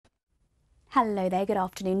Hello there, good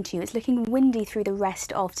afternoon to you. It's looking windy through the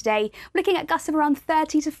rest of today. We're looking at gusts of around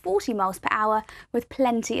 30 to 40 miles per hour with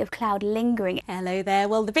plenty of cloud lingering. Hello there.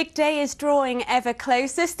 Well, the big day is drawing ever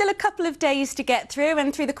closer. Still a couple of days to get through,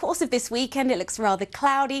 and through the course of this weekend it looks rather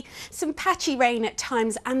cloudy, some patchy rain at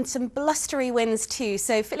times and some blustery winds too,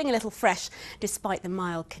 so feeling a little fresh despite the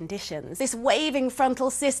mild conditions. This waving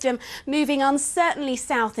frontal system moving uncertainly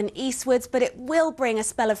south and eastwards, but it will bring a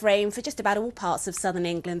spell of rain for just about all parts of southern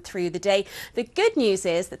England through the day. The good news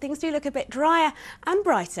is that things do look a bit drier and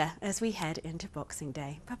brighter as we head into Boxing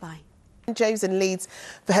Day. Bye-bye. Joe's in Leeds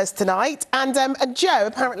for hers tonight. And Joe,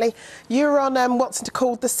 apparently you're on what's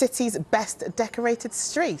called the city's best decorated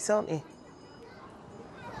street, aren't you?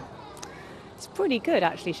 It's pretty good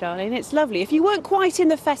actually, Charlene. It's lovely. If you weren't quite in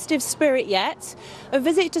the festive spirit yet, a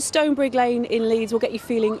visit to Stonebridge Lane in Leeds will get you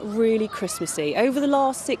feeling really Christmassy. Over the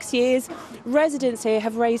last 6 years, residents here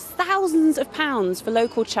have raised thousands of pounds for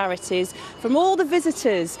local charities from all the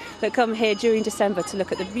visitors that come here during December to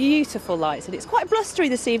look at the beautiful lights. And it's quite blustery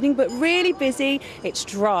this evening, but really busy. It's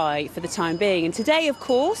dry for the time being. And today, of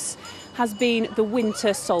course, has been the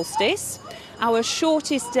winter solstice, our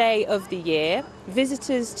shortest day of the year.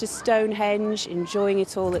 Visitors to Stonehenge enjoying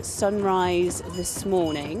it all at sunrise this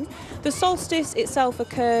morning. The solstice itself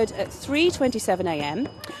occurred at 3:27 a.m.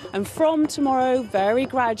 and from tomorrow, very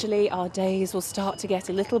gradually, our days will start to get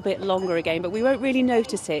a little bit longer again, but we won't really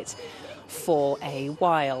notice it for a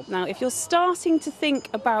while. Now, if you're starting to think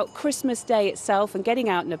about Christmas Day itself and getting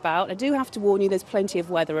out and about, I do have to warn you there's plenty of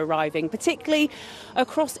weather arriving, particularly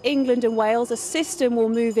across England and Wales. A system will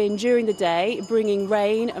move in during the day, bringing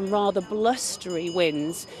rain and rather blustery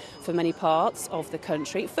winds for many parts of the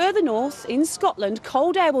country. Further north, in Scotland,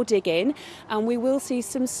 cold air will dig in and we will see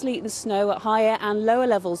some sleet and snow at higher and lower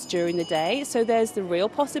levels during the day. So there's the real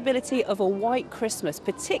possibility of a white Christmas,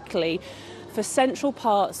 particularly for central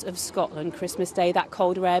parts of Scotland. Christmas Day, that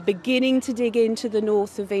colder air beginning to dig into the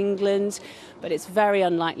north of England, but it's very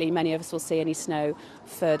unlikely many of us will see any snow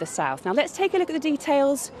further south. Now let's take a look at the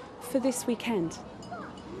details for this weekend.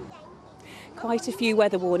 Quite a few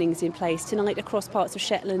weather warnings in place tonight across parts of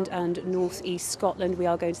Shetland and north-east Scotland. We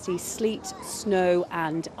are going to see sleet, snow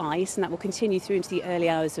and ice, and that will continue through into the early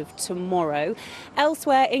hours of tomorrow.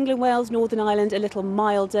 Elsewhere, England, Wales, Northern Ireland, a little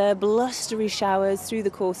milder, blustery showers through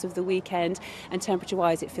the course of the weekend, and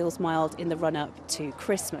temperature-wise it feels mild in the run-up to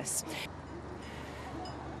Christmas.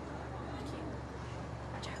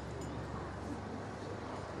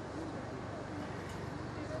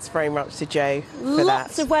 Thanks very much to Joe for that.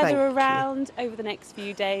 Lots of weather around over the next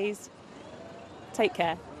few days. Take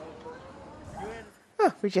care.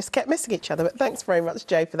 Oh, we just kept missing each other, but thanks very much,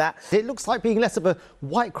 Joe, for that. It looks like being less of a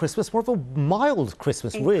white Christmas, more of a mild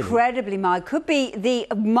Christmas, really. Incredibly mild. Could be the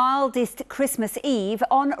mildest Christmas Eve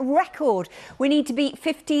on record. We need to beat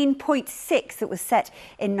 15.6 that was set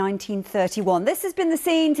in 1931. This has been the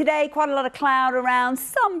scene today. Quite a lot of cloud around,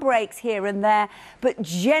 some breaks here and there, but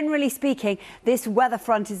generally speaking, this weather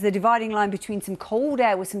front is the dividing line between some cold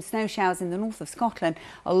air with some snow showers in the north of Scotland,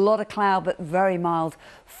 a lot of cloud, but very mild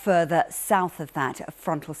further south of that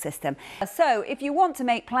frontal system. So if you want to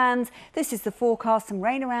make plans, this is the forecast. Some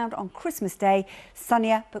rain around on Christmas Day,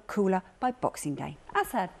 sunnier but cooler by Boxing Day.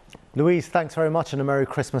 Asad. Louise, thanks very much and a Merry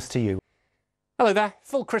Christmas to you. Hello there.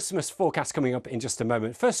 Full Christmas forecast coming up in just a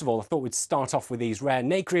moment. First of all, I thought we'd start off with these rare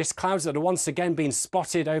nacreous clouds that are once again being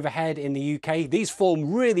spotted overhead in the UK. These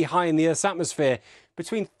form really high in the Earth's atmosphere,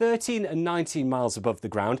 between 13 and 19 miles above the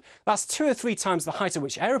ground. That's 2 or 3 times the height at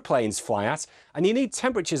which aeroplanes fly at, and you need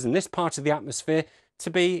temperatures in this part of the atmosphere to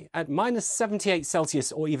be at minus 78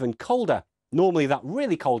 Celsius or even colder. Normally that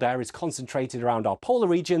really cold air is concentrated around our polar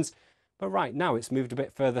regions, but right now it's moved a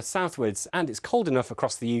bit further southwards and it's cold enough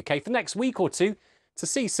across the UK for the next week or two to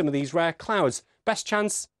see some of these rare clouds. Best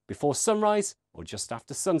chance before sunrise or just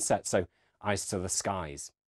after sunset, so eyes to the skies.